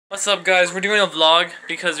What's up, guys? We're doing a vlog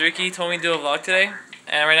because Ricky told me to do a vlog today.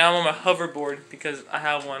 And right now I'm on my hoverboard because I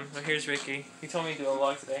have one. But here's Ricky. He told me to do a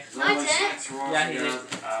vlog today. I did? Yeah, he did.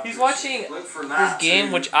 He's watching this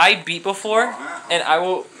game, which I beat before. And I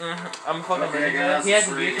will... I'm fucking ready for it. He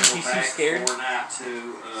hasn't beat it because he's too scared.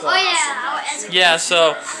 Yeah,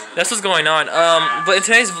 so that's what's going on. But in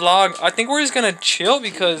today's vlog, I think we're just going to chill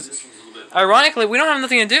because... Ironically, we don't have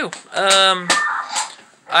nothing to do.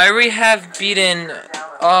 I already have beaten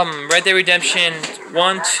Red Dead Redemption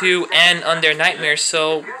 1, 2, and Undead Nightmare,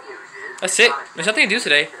 so that's it. There's nothing to do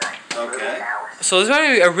today. Okay. So this is going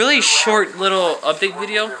to be a really short little update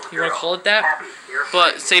video, if you want to call it that.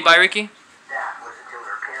 But say bye, Ricky.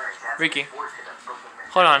 Ricky.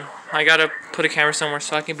 Hold on. I got to put a camera somewhere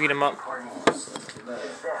so I can beat him up.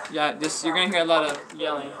 Yeah, you're going to hear a lot of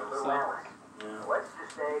yelling. So. Let's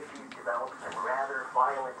just say she's developed some rather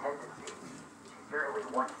violent tendencies. She's certainly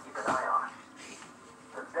one to keep an eye on.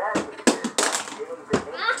 The bad news is David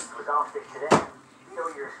Nathan was off sick today, so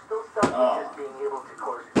you're still stuck with just being able to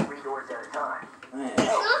close 3 doors at a time. And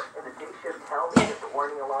the day shift tells me that the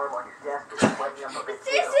warning alarm on your desk is lighting up a bit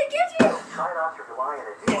too. So try not to rely on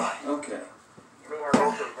it too much. Okay. You may have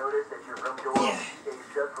also noticed that your room door stays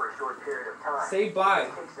shut for a short period of time. Say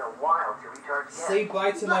bye. It takes a while to recharge again. Say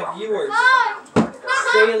bye to my viewers. Bye.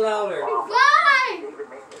 Say it louder. Bye.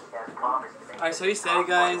 Alright, so he said it,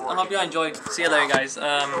 guys. I hope you enjoyed. See you later, guys.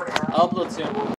 I'll upload soon.